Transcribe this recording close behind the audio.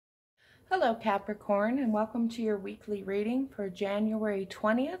Hello Capricorn, and welcome to your weekly reading for January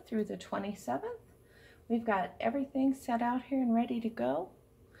 20th through the 27th. We've got everything set out here and ready to go.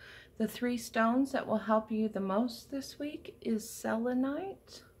 The three stones that will help you the most this week is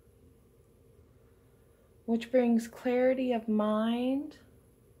selenite, which brings clarity of mind,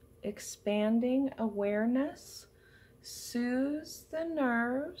 expanding awareness, soothes the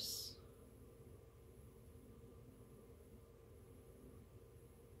nerves,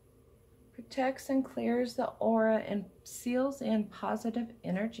 protects and clears the aura, and seals in positive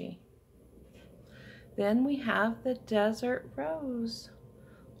energy. Then we have the desert rose.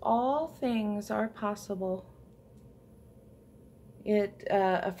 All things are possible. It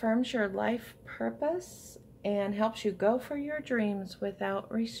affirms your life purpose and helps you go for your dreams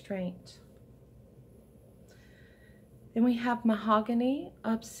without restraint. Then we have mahogany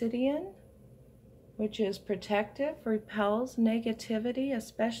obsidian, which is protective, repels negativity,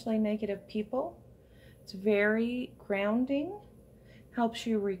 especially negative people. It's very grounding, helps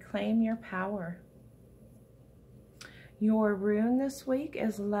you reclaim your power. Your rune this week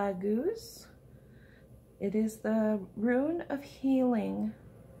is Laguz. It is the rune of healing.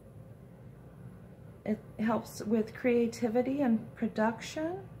 It helps with creativity and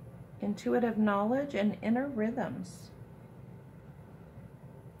production, intuitive knowledge, and inner rhythms.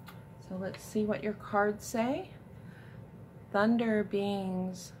 So let's see what your cards say. Thunder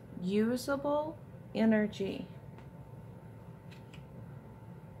beings, usable energy.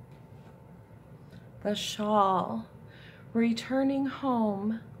 The shawl, returning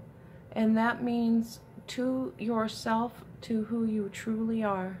home, and that means to yourself, to who you truly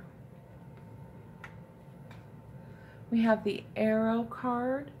are. We have the arrow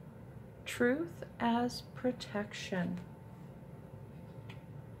card, truth as protection.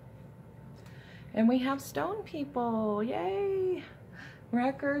 And we have stone people, yay!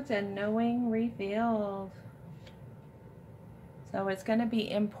 Records and knowing revealed. So it's going to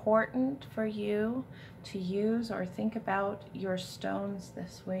be important for you to use or think about your stones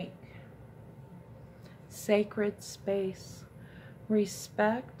this week. Sacred space,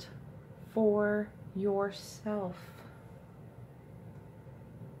 respect for yourself.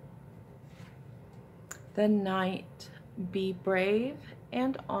 The Knight, be brave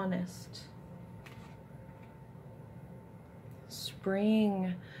and honest.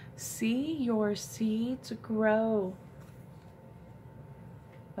 Spring, see your seeds grow.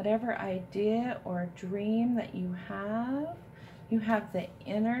 Whatever idea or dream that you have the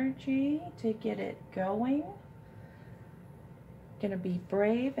energy to get it going. Gonna be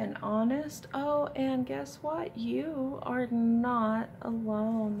brave and honest. Oh, and guess what? You are not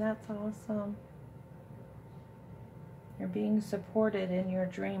alone. That's awesome. You're being supported in your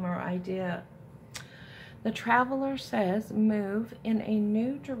dream or idea. The Traveler says, move in a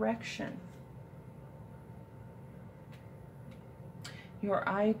new direction. Your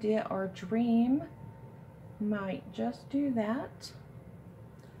idea or dream might just do that.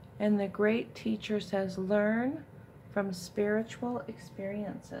 And the Great Teacher says, learn from spiritual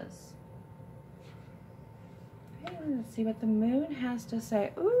experiences. Okay, let's see what the Moon has to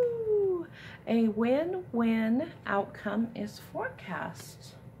say. Ooh, a win-win outcome is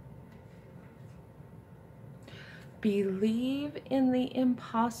forecast. Believe in the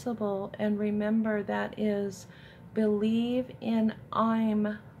impossible, and remember that is believe in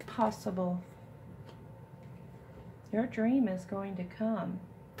I'm possible. Your dream is going to come.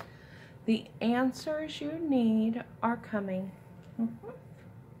 The answers you need are coming.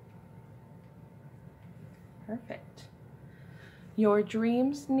 Perfect. Your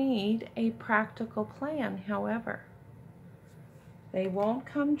dreams need a practical plan, however. They won't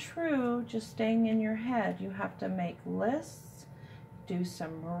come true just staying in your head. You have to make lists, do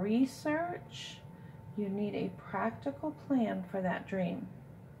some research. You need a practical plan for that dream.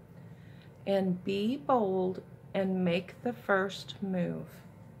 And be bold and make the first move.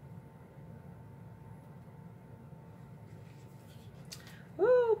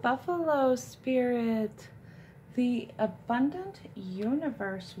 Ooh, Buffalo Spirit. The abundant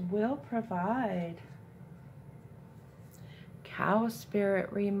universe will provide. Cow Spirit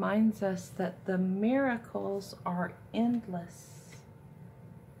reminds us that the miracles are endless.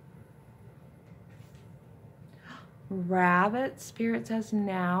 Rabbit Spirit says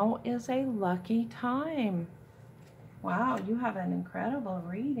now is a lucky time. Wow, you have an incredible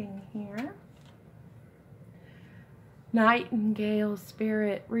reading here. Nightingale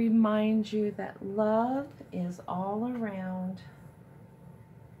Spirit reminds you that love is all around.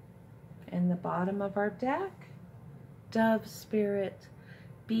 And the bottom of our deck, Dove Spirit,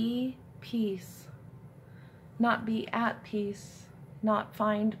 be peace. Not be at peace, Not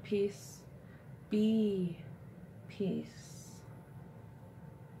find peace, be peace.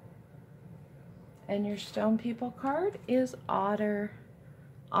 And your Stone People card is Otter.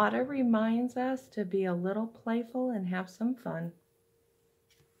 Otter reminds us to be a little playful and have some fun.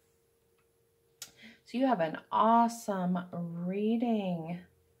 So you have an awesome reading.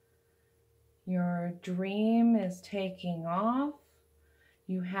 Your dream is taking off.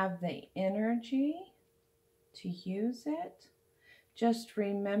 You have the energy to use it. Just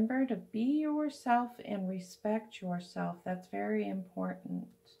remember to be yourself and respect yourself. That's very important.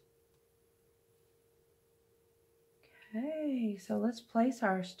 Okay, so let's place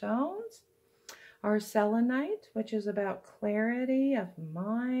our stones. Our selenite, which is about clarity of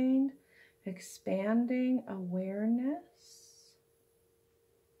mind, expanding awareness.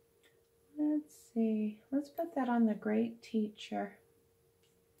 Let's see. Let's put that on the Great Teacher.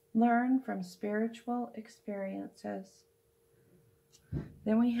 Learn from spiritual experiences.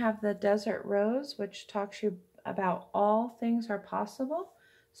 Then we have the Desert Rose, which talks you about all things are possible.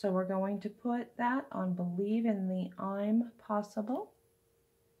 So we're going to put that on Believe in the I'm Possible.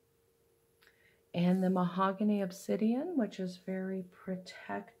 And the Mahogany Obsidian, which is very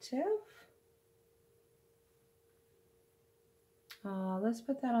protective. Let's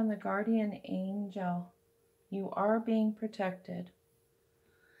put that on the Guardian Angel. You are being protected.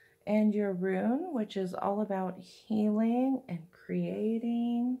 And your rune, which is all about healing and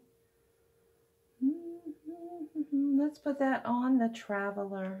creating. Let's put that on the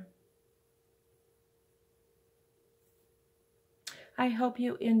Traveler. I hope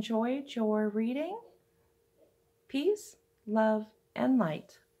you enjoyed your reading. Peace, love, and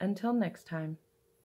light. Until next time.